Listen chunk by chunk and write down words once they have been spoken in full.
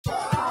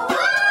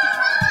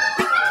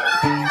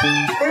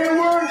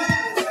Everyone,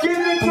 give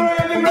me a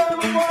round of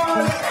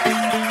applause.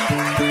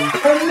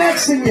 And the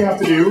next thing you have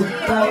to do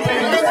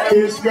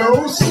is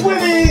go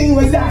swimming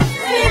like that.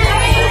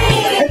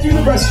 And do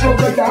the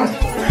breaststroke like that.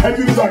 And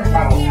do the duck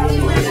paddle.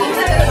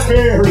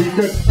 Very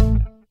good.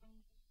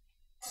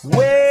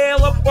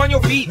 Well, up on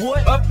your feet,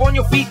 up on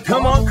your feet,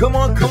 come on, come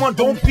on, come on,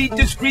 don't be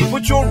discreet,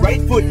 put your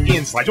right foot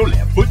in, slide your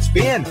left foot,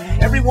 spin,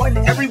 everyone,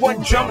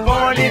 jump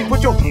on in,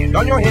 put your hand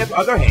on your hip,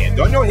 other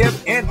hand on your hip,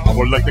 and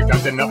hobble like the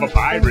captain of a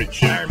pirate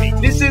ship.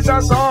 This is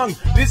our song,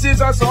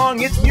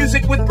 it's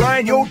music with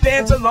Brian, yo,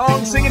 dance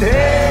along, singing,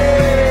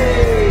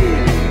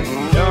 hey,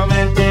 come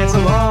and dance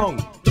along.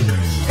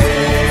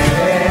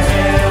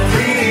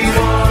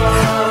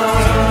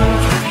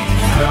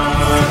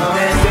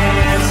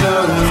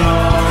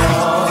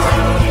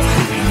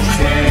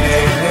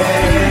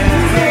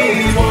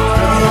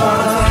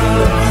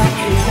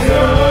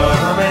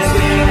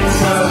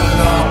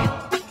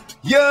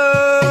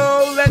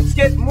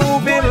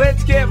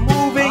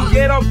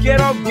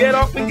 Get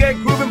up and get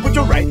grooving, put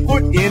your right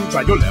foot in,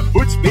 slide your left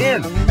foot,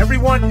 spin.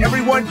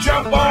 Everyone,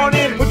 jump on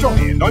in, put your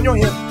hand on your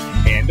hip,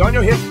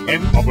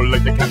 and hobble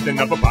like the captain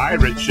of a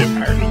pirate ship.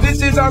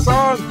 This is our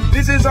song,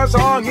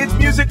 it's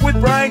music with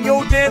Brian,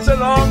 yo, dance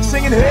along,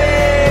 singing,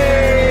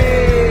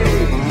 hey,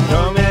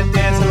 come and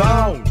dance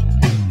along.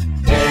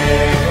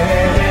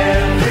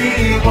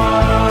 Everyone,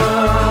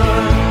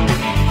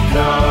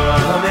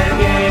 come and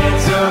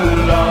dance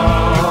along.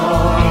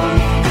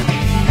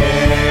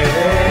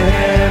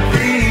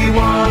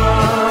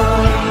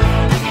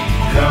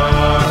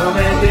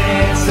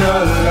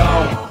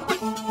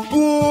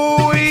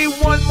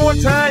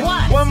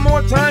 One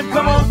more time,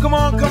 come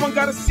on,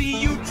 gotta see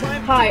you try.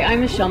 Hi, I'm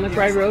Michelle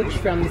McBride-Roach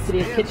from the City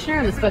of Kitchener.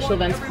 I'm the Special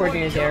Events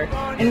Coordinator there.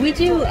 And we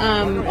do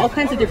all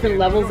kinds of different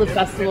levels of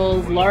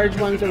festivals, large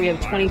ones where we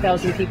have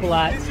 20,000 people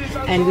at,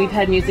 and we've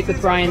had music with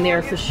Brian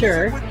there for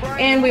sure.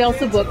 And we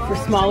also book for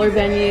smaller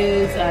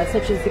venues,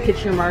 such as the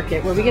Kitchener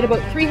Market, where we get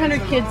about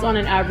 300 kids on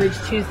an average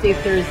Tuesday,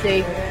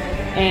 Thursday,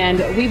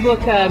 and we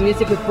book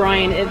music with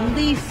Brian at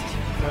least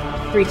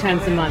 3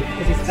 times a month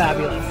because he's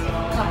fabulous.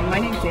 Hi, my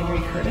name is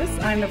Andrea Curtis.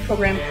 I'm the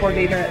program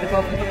coordinator at the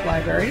Guelph Public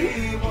Library.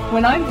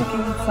 When I'm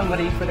looking for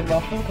somebody for the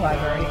Guelph Public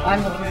Library,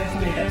 I'm looking for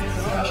somebody that's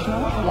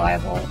professional,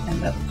 reliable,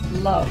 and that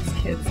loves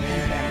kids and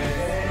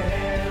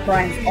families.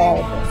 Brian's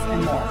all of this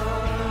and more.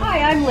 Hi,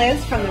 I'm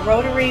Liz from the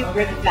Rotary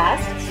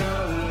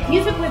Ribfest.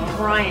 Music with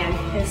Brian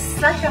is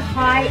such a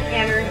high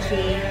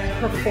energy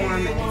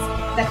performance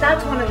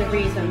that's one of the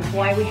reasons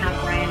why we have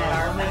Brian at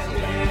our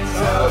festival.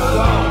 So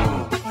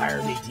long,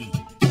 RBT.